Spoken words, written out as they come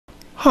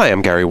Hi,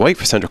 I'm Gary White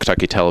for Central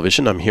Kentucky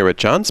Television. I'm here with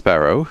John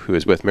Sparrow, who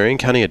is with Marion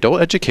County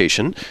Adult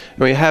Education, and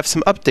we have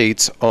some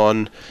updates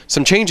on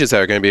some changes that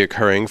are going to be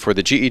occurring for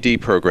the GED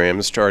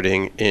program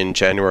starting in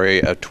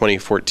January of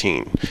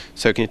 2014.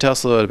 So can you tell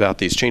us a little bit about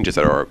these changes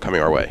that are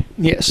coming our way?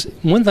 Yes.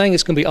 One thing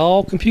is going to be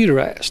all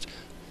computerized.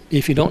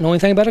 If you don't know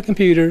anything about a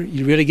computer,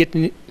 you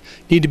really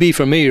need to be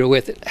familiar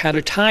with it, how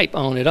to type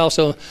on it.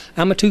 Also,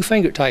 I'm a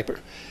two-finger typer.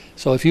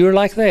 So if you're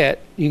like that,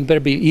 you better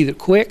be either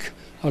quick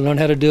or learn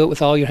how to do it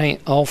with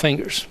all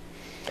fingers.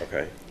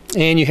 Okay.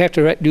 And you have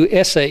to do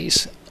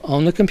essays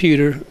on the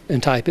computer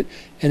and type it.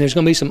 And there's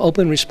going to be some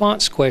open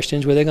response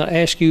questions where they're going to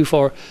ask you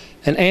for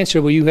an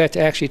answer where you have to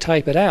actually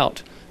type it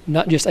out,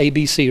 not just A,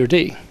 B, C, or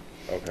D.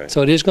 Okay.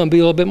 So it is going to be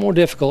a little bit more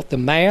difficult. The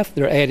math,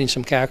 they're adding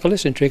some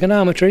calculus and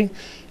trigonometry.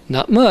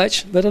 Not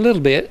much, but a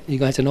little bit. You're going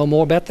to have to know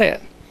more about that.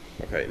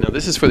 Okay. Now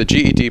this is for the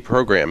GED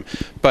program,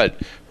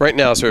 but right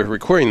now, as we're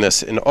recording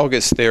this in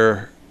August,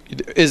 there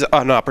is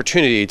an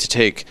opportunity to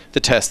take the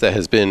test that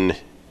has been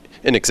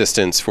in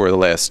existence for the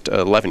last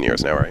 11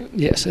 years now, right?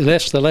 Yes,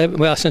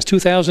 since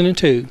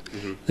 2002,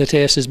 the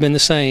test has been the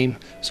same.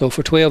 So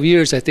for 12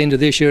 years, at the end of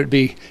this year, it'd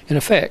be in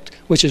effect,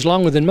 which is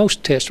longer than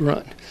most tests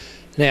run.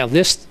 Now,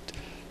 this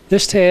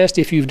test,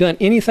 if you've done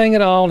anything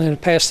at all and have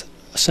passed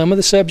some of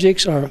the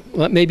subjects, or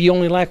maybe you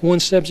only like one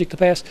subject to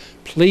pass,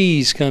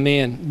 please come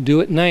in, do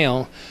it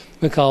now,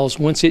 because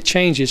once it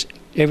changes,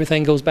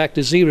 everything goes back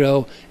to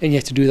zero and you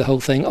have to do the whole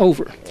thing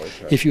over. Okay.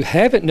 If you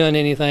haven't done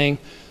anything,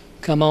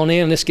 come on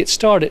in, let's get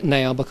started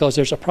now, because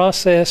there's a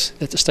process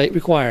that the state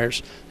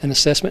requires. An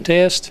assessment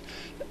test,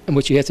 in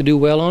which you have to do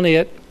well on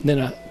it, then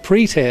a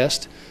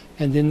pre-test,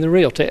 and then the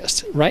real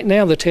test. Right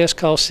now the test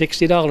costs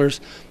 $60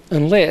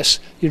 unless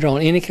you're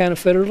on any kind of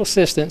federal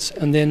assistance,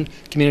 and then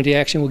Community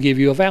Action will give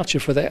you a voucher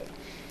for that.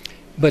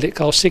 But it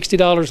costs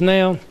 $60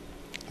 now,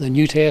 the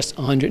new test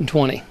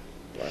 $120.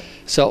 Right.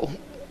 So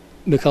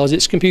because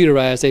it's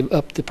computerized, they've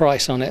upped the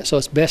price on that. So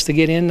it's best to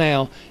get in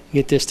now and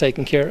get this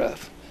taken care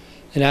of.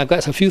 And I've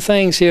got a few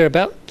things here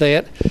about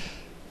that.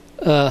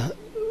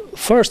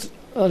 First,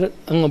 I'm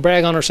going to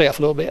brag on ourselves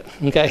a little bit,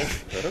 okay?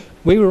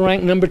 We were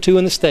ranked number 2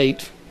 in the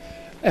state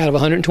out of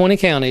 120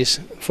 counties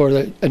for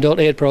the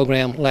adult ed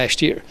program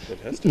last year.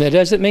 Now, that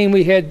doesn't mean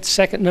we had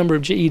second number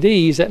of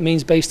GEDs. That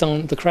means based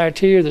on the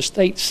criteria the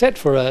state set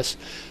for us,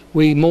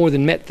 we more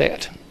than met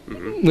that,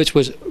 which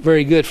was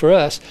very good for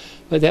us.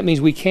 But that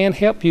means we can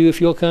help you if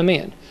you'll come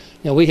in.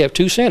 Now, we have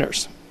 2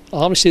 centers.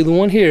 Obviously, the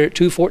one here at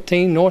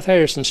 214 North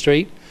Harrison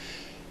Street,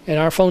 and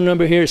our phone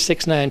number here is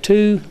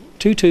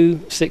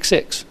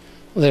 692-2266.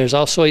 There's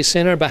also a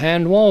center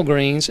behind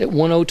Walgreens at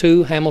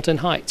 102 Hamilton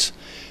Heights,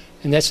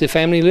 and that's the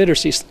Family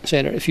Literacy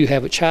Center. If you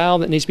have a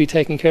child that needs to be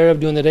taken care of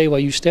during the day while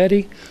you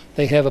study,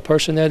 they have a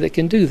person there that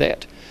can do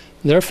that.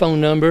 Their phone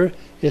number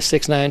is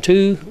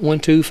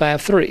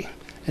 692-1253,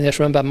 and that's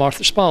run by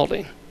Martha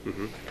Spalding.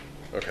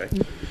 Okay.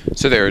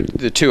 So there are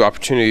the 2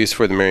 opportunities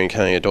for the Marion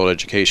County Adult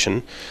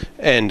Education.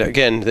 And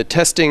again, the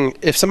testing,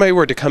 if somebody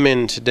were to come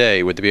in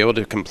today, would they be able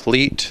to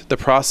complete the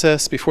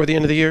process before the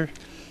end of the year?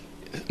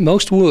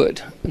 Most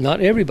would,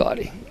 not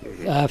everybody.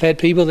 I've had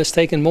people that's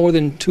taken more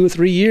than 2 or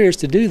 3 years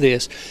to do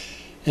this,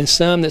 and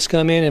some that's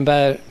come in and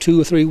by 2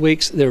 or 3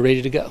 weeks, they're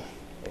ready to go.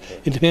 Okay.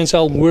 It depends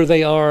on where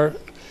they are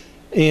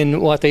in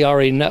what they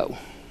already know.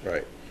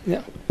 Right.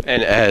 Yeah.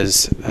 And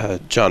as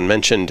John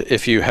mentioned,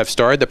 if you have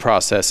started the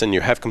process and you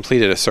have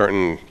completed a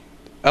certain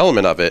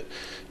element of it,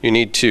 you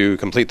need to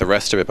complete the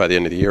rest of it by the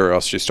end of the year, or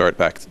else you start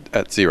back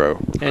at zero.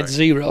 At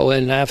zero,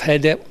 and I've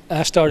had that.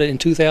 I started in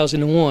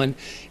 2001,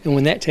 and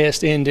when that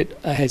test ended,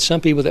 I had some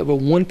people that were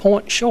 1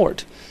 point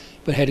short,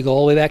 but had to go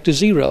all the way back to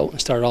zero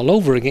and start all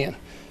over again.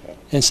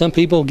 And some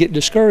people get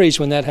discouraged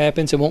when that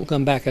happens and won't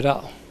come back at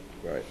all.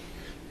 Right.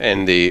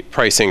 And the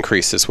price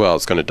increase as well,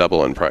 it's going to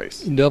double in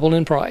price. Double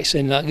in price.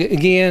 And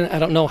again, I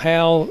don't know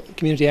how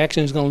Community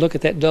Action is going to look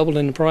at that double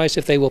in the price,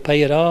 if they will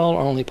pay it all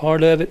or only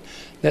part of it.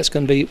 That's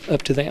going to be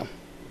up to them.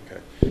 Okay.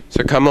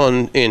 So come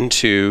on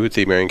into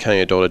the Marion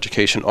County Adult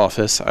Education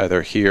office,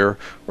 either here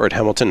or at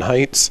Hamilton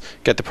Heights,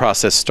 get the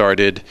process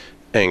started,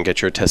 and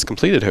get your test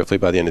completed hopefully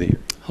by the end of the year.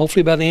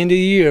 Hopefully by the end of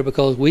the year,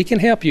 because we can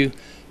help you,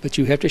 but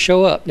you have to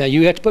show up. Now,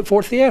 you have to put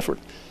forth the effort.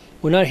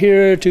 We're not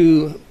here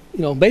to,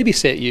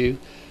 babysit you.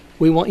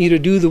 We want you to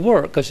do the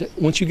work, because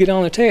once you get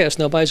on the test,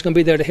 nobody's going to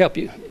be there to help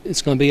you.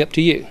 It's going to be up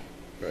to you.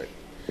 Right.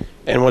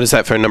 And what is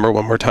that phone number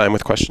one more time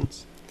with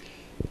questions?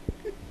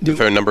 The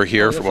phone number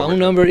here for one more time. The phone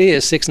number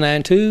is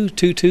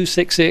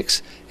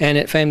 692-2266, and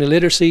at Family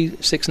Literacy,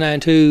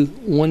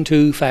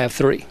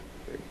 692-1253.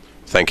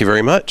 Thank you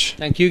very much.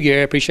 Thank you,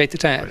 Gary. I appreciate the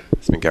time.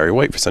 It's been Gary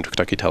White for Central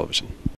Kentucky Television.